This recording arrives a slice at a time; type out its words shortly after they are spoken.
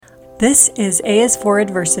This is A is for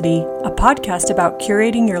Adversity, a podcast about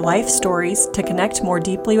curating your life stories to connect more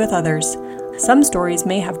deeply with others. Some stories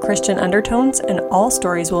may have Christian undertones, and all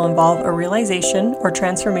stories will involve a realization or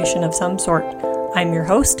transformation of some sort. I'm your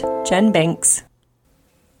host, Jen Banks.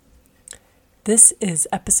 This is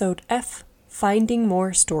episode F, Finding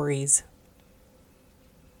More Stories.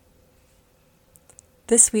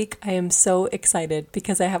 This week I am so excited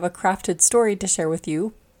because I have a crafted story to share with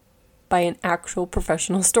you by an actual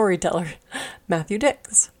professional storyteller, Matthew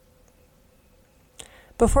Dix.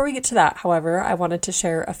 Before we get to that, however, I wanted to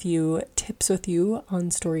share a few tips with you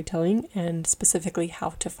on storytelling and specifically how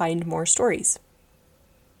to find more stories.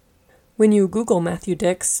 When you Google Matthew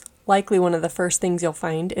Dix, likely one of the first things you'll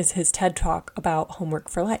find is his TED Talk about homework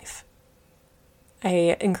for life.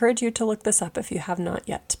 I encourage you to look this up if you have not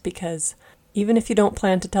yet, because even if you don't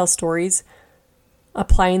plan to tell stories,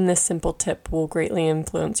 applying this simple tip will greatly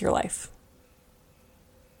influence your life.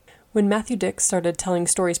 When Matthew Dix started telling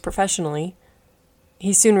stories professionally,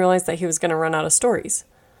 he soon realized that he was going to run out of stories.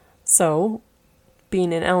 So,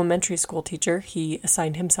 being an elementary school teacher, he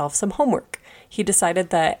assigned himself some homework. He decided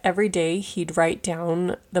that every day he'd write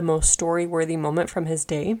down the most story-worthy moment from his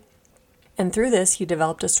day, and through this he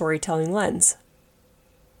developed a storytelling lens.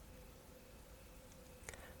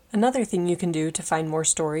 Another thing you can do to find more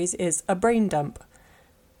stories is a brain dump.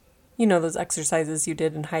 You know those exercises you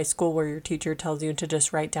did in high school where your teacher tells you to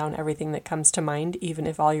just write down everything that comes to mind, even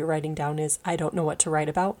if all you're writing down is, I don't know what to write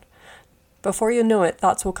about? Before you know it,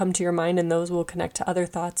 thoughts will come to your mind and those will connect to other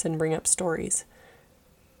thoughts and bring up stories.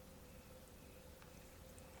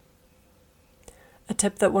 A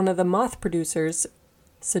tip that one of the Moth producers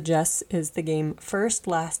suggests is the game First,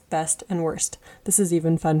 Last, Best, and Worst. This is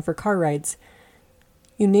even fun for car rides.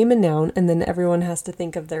 You name a noun, and then everyone has to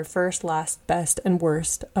think of their first, last, best, and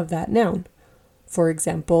worst of that noun. For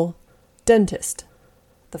example, dentist.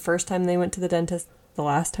 The first time they went to the dentist, the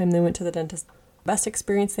last time they went to the dentist, the best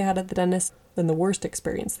experience they had at the dentist, then the worst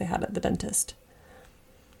experience they had at the dentist.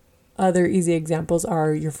 Other easy examples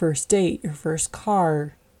are your first date, your first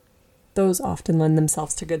car. Those often lend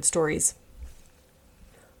themselves to good stories.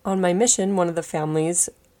 On my mission, one of the families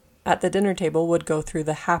at the dinner table would go through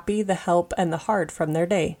the happy, the help, and the hard from their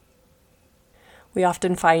day. We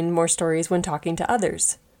often find more stories when talking to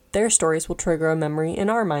others. Their stories will trigger a memory in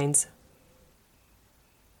our minds.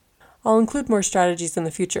 I'll include more strategies in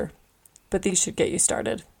the future, but these should get you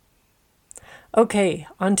started. Okay,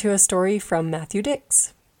 on to a story from Matthew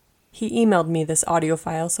Dix. He emailed me this audio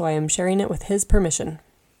file, so I am sharing it with his permission.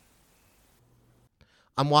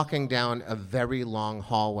 I'm walking down a very long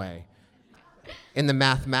hallway in the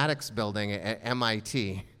mathematics building at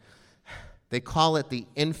MIT. They call it the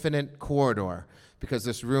Infinite Corridor because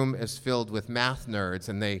this room is filled with math nerds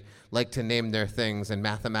and they like to name their things in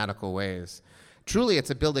mathematical ways. Truly,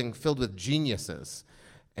 it's a building filled with geniuses,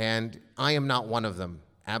 and I am not one of them.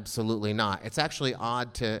 Absolutely not. It's actually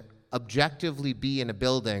odd to objectively be in a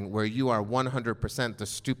building where you are 100% the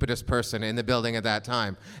stupidest person in the building at that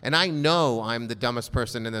time. And I know I'm the dumbest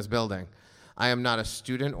person in this building. I am not a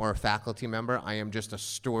student or a faculty member. I am just a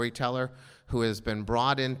storyteller who has been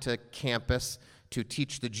brought into campus to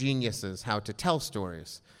teach the geniuses how to tell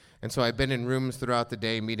stories. And so I've been in rooms throughout the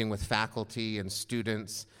day meeting with faculty and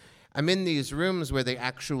students. I'm in these rooms where they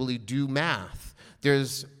actually do math.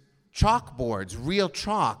 There's chalkboards, real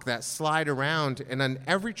chalk that slide around, and on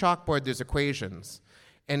every chalkboard there's equations.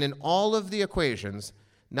 And in all of the equations,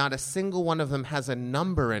 not a single one of them has a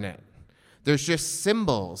number in it. There's just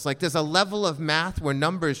symbols. Like there's a level of math where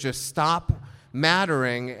numbers just stop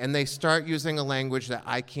mattering and they start using a language that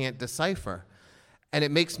I can't decipher. And it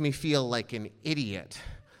makes me feel like an idiot.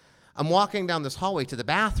 I'm walking down this hallway to the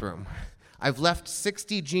bathroom. I've left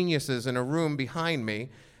 60 geniuses in a room behind me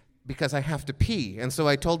because I have to pee. And so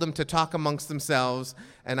I told them to talk amongst themselves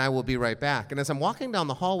and I will be right back. And as I'm walking down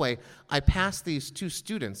the hallway, I pass these two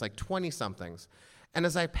students, like 20-somethings. And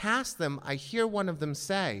as I pass them, I hear one of them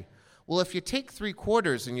say, well, if you take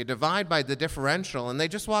 3/4 and you divide by the differential, and they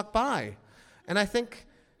just walk by. And I think,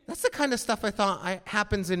 that's the kind of stuff I thought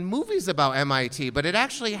happens in movies about MIT, but it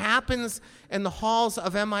actually happens in the halls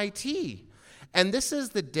of MIT. And this is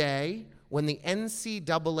the day when the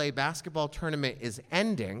NCAA basketball tournament is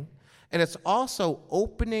ending, and it's also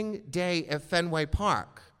opening day at Fenway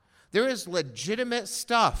Park. There is legitimate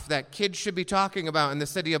stuff that kids should be talking about in the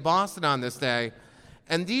city of Boston on this day.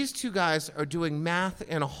 And these two guys are doing math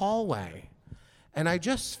in a hallway. And I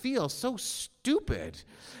just feel so stupid.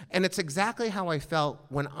 And it's exactly how I felt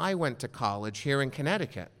when I went to college here in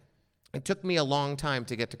Connecticut. It took me a long time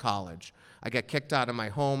to get to college. I got kicked out of my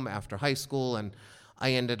home after high school, and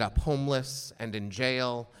I ended up homeless and in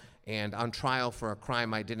jail and on trial for a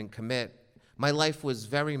crime I didn't commit. My life was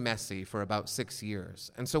very messy for about 6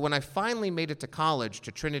 years. And so when I finally made it to college,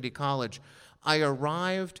 to Trinity College, I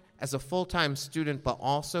arrived as a full-time student, but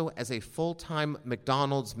also as a full-time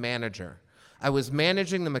McDonald's manager. I was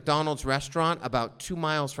managing the McDonald's restaurant about 2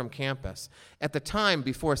 miles from campus. At the time,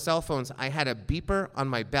 before cell phones, I had a beeper on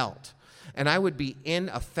my belt. And I would be in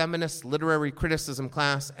a feminist literary criticism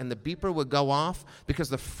class, and the beeper would go off because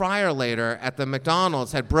the fryer later at the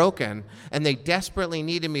McDonald's had broken, and they desperately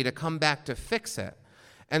needed me to come back to fix it.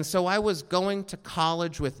 And so I was going to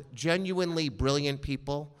college with genuinely brilliant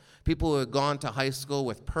people who had gone to high school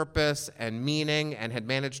with purpose and meaning and had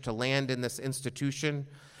managed to land in this institution.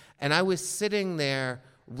 And I was sitting there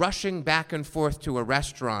rushing back and forth to a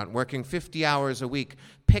restaurant, working 50 hours a week,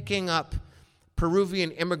 picking up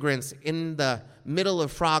Peruvian immigrants in the middle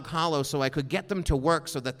of Frog Hollow so I could get them to work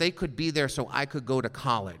so that they could be there so I could go to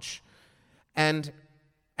college. And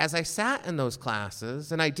as I sat in those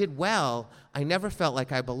classes, and I did well, I never felt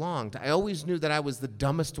like I belonged. I always knew that I was the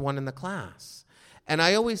dumbest one in the class. And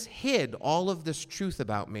I always hid all of this truth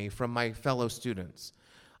about me from my fellow students.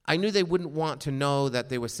 I knew they wouldn't want to know that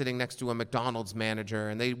they were sitting next to a McDonald's manager,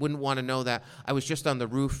 and they wouldn't want to know that I was just on the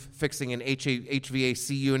roof fixing an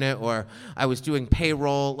HVAC unit, or I was doing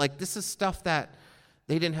payroll. Like, this is stuff that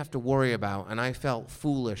they didn't have to worry about, and I felt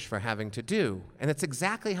foolish for having to do. And it's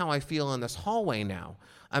exactly how I feel in this hallway now.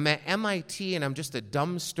 I'm at MIT, and I'm just a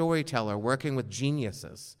dumb storyteller working with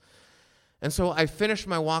geniuses. And so I finish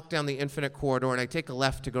my walk down the infinite corridor, and I take a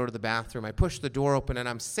left to go to the bathroom. I push the door open, and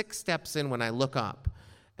I'm 6 steps in when I look up.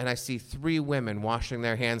 And I see 3 women washing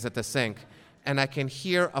their hands at the sink, and I can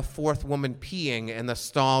hear a 4th woman peeing in the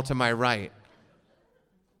stall to my right.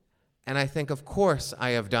 And I think, of course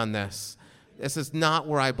I have done this. This is not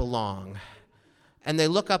where I belong. And they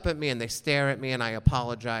look up at me, and they stare at me, and I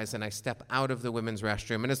apologize, and I step out of the women's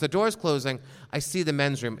restroom. And as the door's closing, I see the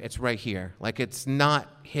men's room. It's right here. Like, it's not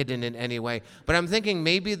hidden in any way. But I'm thinking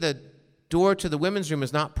maybe the door to the women's room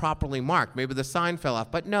is not properly marked. Maybe the sign fell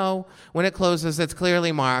off. But no, when it closes, it's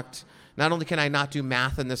clearly marked. Not only can I not do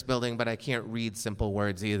math in this building, but I can't read simple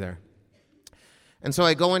words either. And so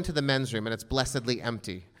I go into the men's room, and it's blessedly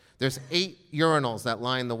empty. There's 8 urinals that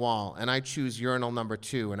line the wall, and I choose urinal number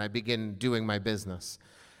 2, and I begin doing my business.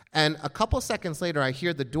 And a couple seconds later, I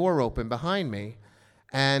hear the door open behind me,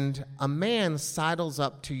 and a man sidles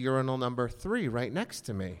up to urinal number 3 right next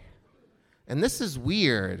to me. And this is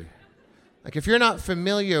weird. Like, if you're not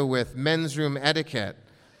familiar with men's room etiquette,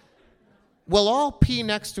 we'll all pee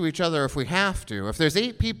next to each other if we have to. If there's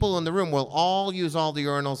 8 people in the room, we'll all use all the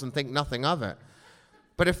urinals and think nothing of it.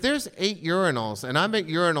 But if there's 8 urinals and I'm at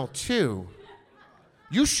urinal 2,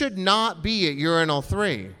 you should not be at urinal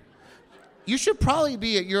 3. You should probably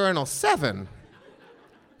be at urinal 7.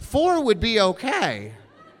 4 would be okay.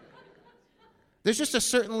 There's just a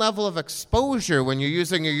certain level of exposure when you're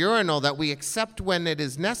using a urinal that we accept when it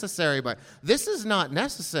is necessary, but this is not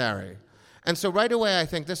necessary. And so right away I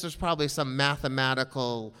think this is probably some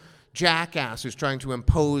mathematical jackass who's trying to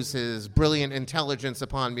impose his brilliant intelligence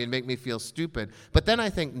upon me and make me feel stupid. But then I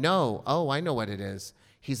think, no, I know what it is.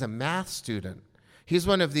 He's a math student. He's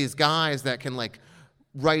one of these guys that can, like,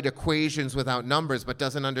 write equations without numbers but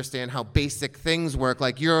doesn't understand how basic things work,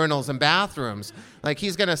 like urinals and bathrooms. Like,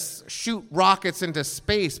 he's going to shoot rockets into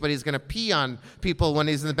space, but he's going to pee on people when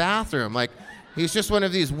he's in the bathroom. Like, he's just one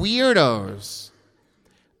of these weirdos.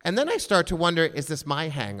 And then I start to wonder, is this my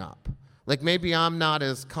hang-up? Like, maybe I'm not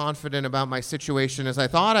as confident about my situation as I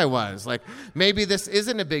thought I was. Like, maybe this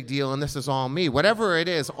isn't a big deal and this is all me. Whatever it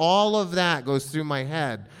is, all of that goes through my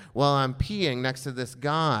head while I'm peeing next to this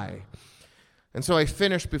guy. And so I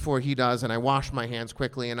finish before he does, and I wash my hands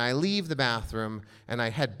quickly, and I leave the bathroom, and I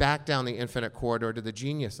head back down the infinite corridor to the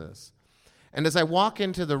geniuses. And as I walk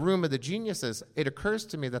into the room of the geniuses, it occurs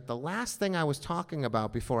to me that the last thing I was talking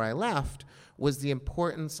about before I left was the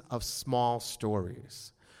importance of small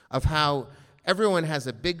stories, of how everyone has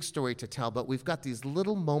a big story to tell, but we've got these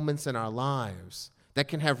little moments in our lives that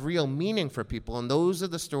can have real meaning for people, and those are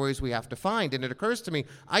the stories we have to find. And it occurs to me,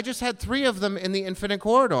 I just had 3 of them in the infinite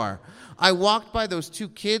corridor. I walked by those 2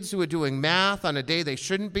 kids who were doing math on a day they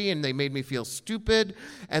shouldn't be, and they made me feel stupid.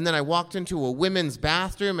 And then I walked into a women's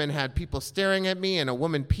bathroom and had people staring at me and a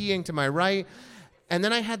woman peeing to my right. And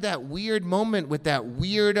then I had that weird moment with that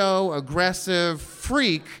weirdo, aggressive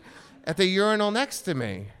freak at the urinal next to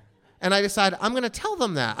me. And I decided I'm going to tell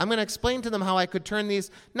them that. I'm going to explain to them how I could turn these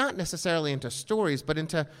not necessarily into stories, but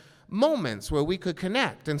into moments where we could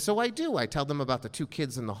connect. And so I do. I tell them about the 2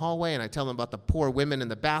 kids in the hallway, and I tell them about the poor women in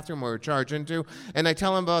the bathroom we were charged into, and I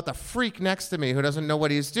tell them about the freak next to me who doesn't know what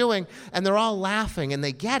he's doing, and they're all laughing, and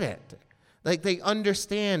they get it. Like they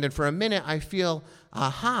understand, and for a minute I feel,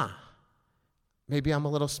 aha, maybe I'm a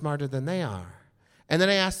little smarter than they are. And then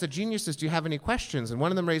I ask the geniuses, do you have any questions? And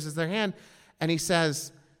one of them raises their hand, and he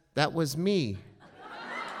says, that was me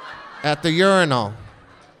at the urinal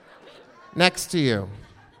next to you.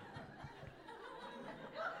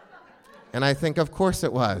 And I think, of course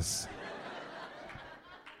it was.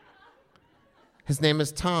 His name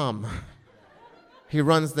is Tom. He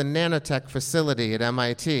runs the nanotech facility at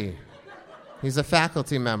MIT. He's a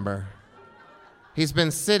faculty member. He's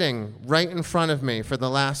been sitting right in front of me for the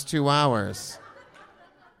last 2 hours.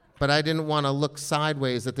 But I didn't want to look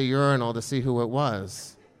sideways at the urinal to see who it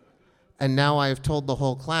was. And now I've told the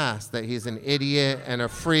whole class that he's an idiot and a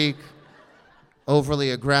freak,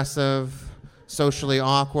 overly aggressive, socially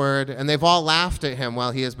awkward, and they've all laughed at him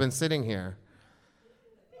while he has been sitting here.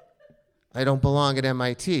 I don't belong at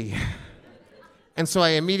MIT. And so I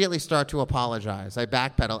immediately start to apologize. I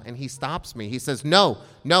backpedal, and he stops me. He says, no,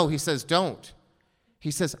 he says, don't.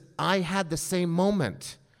 He says, I had the same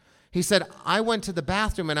moment. He said, I went to the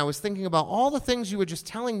bathroom, and I was thinking about all the things you were just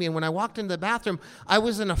telling me, and when I walked into the bathroom, I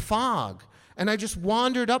was in a fog, and I just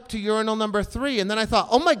wandered up to urinal number 3, and then I thought,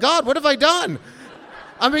 oh my God, what have I done?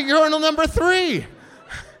 I'm at urinal number 3.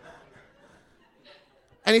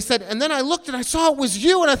 And he said, and then I looked and I saw it was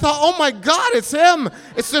you, and I thought, oh my God, it's him.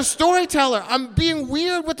 It's the storyteller. I'm being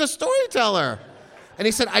weird with the storyteller. And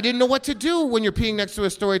he said, I didn't know what to do when you're peeing next to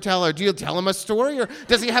a storyteller. Do you tell him a story, or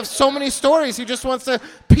does he have so many stories he just wants to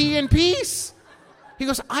pee in peace? He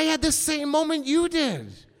goes, I had the same moment you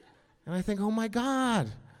did. And I think, oh my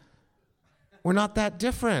God, we're not that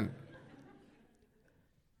different.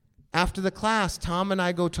 After the class, Tom and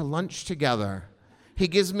I go to lunch together. He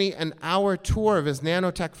gives me an hour tour of his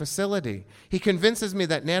nanotech facility. He convinces me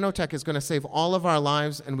that nanotech is going to save all of our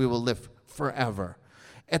lives and we will live forever.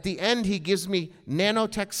 At the end, he gives me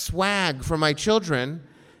nanotech swag for my children,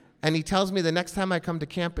 and he tells me the next time I come to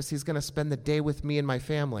campus, he's going to spend the day with me and my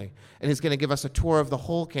family, and he's going to give us a tour of the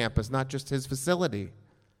whole campus, not just his facility.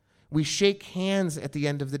 We shake hands at the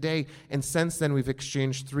end of the day, and since then, we've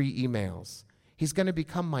exchanged 3 emails. He's going to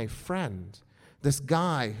become my friend. This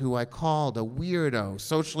guy who I called a weirdo,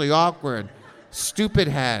 socially awkward, stupid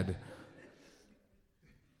head.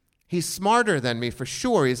 He's smarter than me for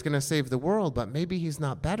sure. He's going to save the world, but maybe he's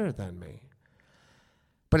not better than me.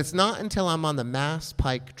 But it's not until I'm on the Mass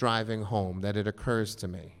Pike driving home that it occurs to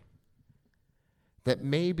me that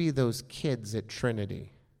maybe those kids at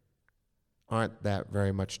Trinity aren't that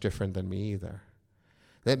very much different than me either.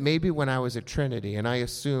 That maybe when I was at Trinity and I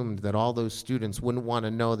assumed that all those students wouldn't want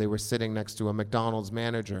to know they were sitting next to a McDonald's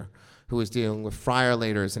manager who was dealing with fryer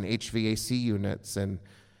laters and HVAC units and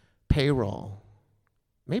payroll,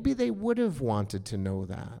 maybe they would have wanted to know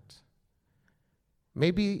that.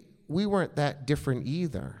 Maybe we weren't that different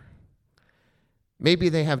either. Maybe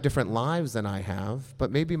they have different lives than I have,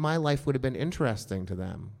 but maybe my life would have been interesting to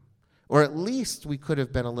them. Or at least we could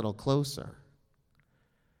have been a little closer.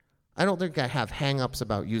 I don't think I have hang-ups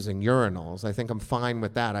about using urinals. I think I'm fine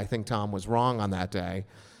with that. I think Tom was wrong on that day.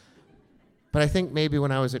 But I think maybe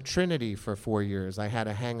when I was at Trinity for 4 years, I had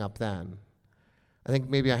a hang-up then. I think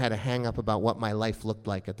maybe I had a hang-up about what my life looked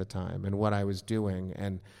like at the time and what I was doing.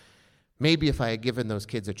 And maybe if I had given those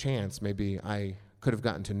kids a chance, maybe I could have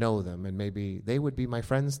gotten to know them, and maybe they would be my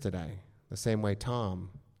friends today, the same way Tom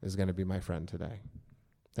is going to be my friend today.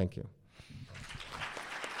 Thank you.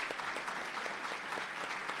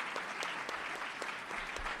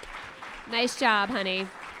 Nice job, honey.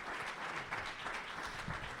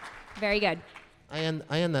 Very good. I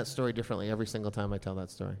end that story differently every single time I tell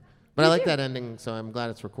that story. But I like that ending, so I'm glad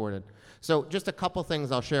it's recorded. So just a couple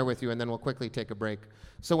things I'll share with you, and then we'll quickly take a break.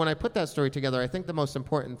 So when I put that story together, I think the most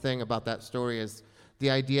important thing about that story is the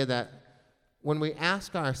idea that when we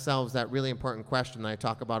ask ourselves that really important question that I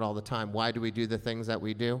talk about all the time, why do we do the things that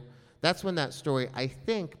we do? That's when that story, I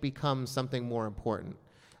think, becomes something more important.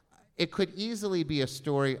 It could easily be a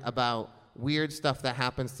story about weird stuff that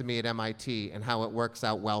happens to me at MIT and how it works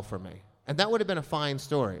out well for me. And that would have been a fine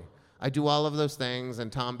story. I do all of those things,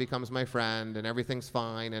 and Tom becomes my friend, and everything's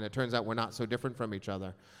fine, and it turns out we're not so different from each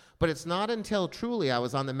other. But it's not until truly I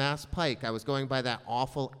was on the Mass Pike. I was going by that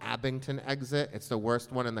awful Abington exit. It's the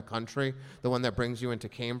worst one in the country, the one that brings you into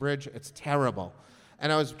Cambridge. It's terrible.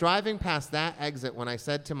 And I was driving past that exit when I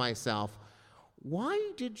said to myself,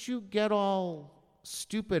 why did you get all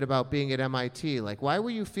stupid about being at MIT? Like, why were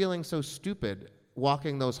you feeling so stupid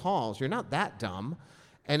walking those halls? You're not that dumb.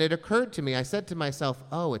 And it occurred to me, I said to myself,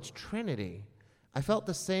 oh, it's Trinity. I felt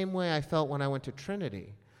the same way I felt when I went to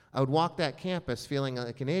Trinity. I would walk that campus feeling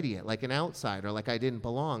like an idiot, like an outsider, like I didn't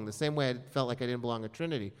belong, the same way I felt like I didn't belong at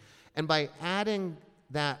Trinity. And by adding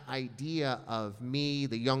that idea of me,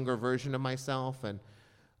 the younger version of myself, and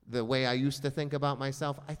the way I used to think about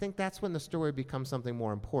myself, I think that's when the story becomes something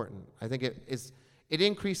more important. I think it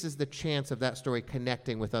increases the chance of that story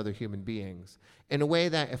connecting with other human beings in a way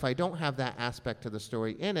that if I don't have that aspect to the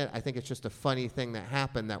story in it, I think it's just a funny thing that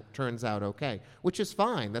happened that turns out okay, which is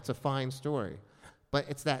fine. That's a fine story. But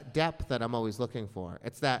it's that depth that I'm always looking for.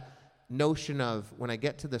 It's that notion of when I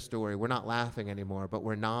get to the story, we're not laughing anymore, but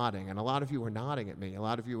we're nodding. And a lot of you were nodding at me. A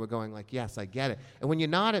lot of you were going like, yes, I get it. And when you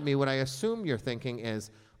nod at me, what I assume you're thinking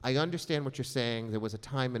is, I understand what you're saying. There was a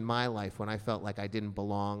time in my life when I felt like I didn't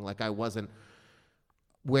belong, like I wasn't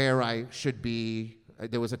where I should be.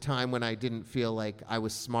 There was a time when I didn't feel like I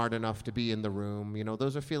was smart enough to be in the room. You know,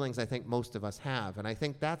 those are feelings I think most of us have. And I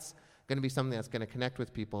think that's going to be something that's going to connect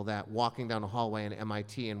with people, that walking down a hallway in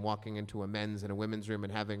MIT and walking into a men's and a women's room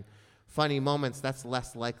and having funny moments, that's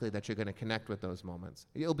less likely that you're going to connect with those moments.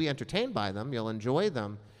 You'll be entertained by them, you'll enjoy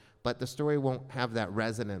them, but the story won't have that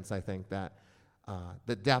resonance, I think, that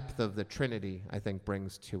the depth of the Trinity, I think,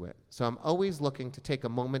 brings to it. So I'm always looking to take a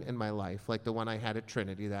moment in my life, like the one I had at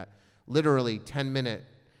Trinity, that literally 10-minute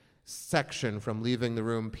section from leaving the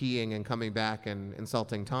room, peeing, and coming back and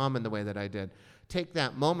insulting Tom in the way that I did. Take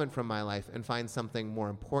that moment from my life and find something more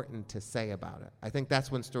important to say about it. I think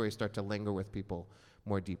that's when stories start to linger with people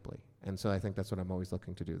more deeply. And so I think that's what I'm always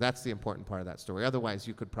looking to do. That's the important part of that story. Otherwise,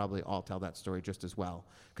 you could probably all tell that story just as well,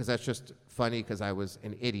 because that's just funny because I was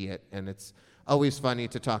an idiot, and it's always funny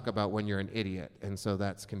to talk about when you're an idiot, and so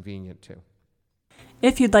that's convenient too.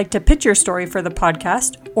 If you'd like to pitch your story for the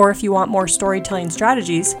podcast, or if you want more storytelling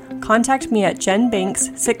strategies, contact me at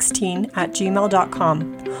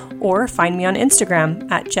jenbanks16@gmail.com, or find me on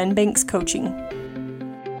Instagram at jenbankscoaching.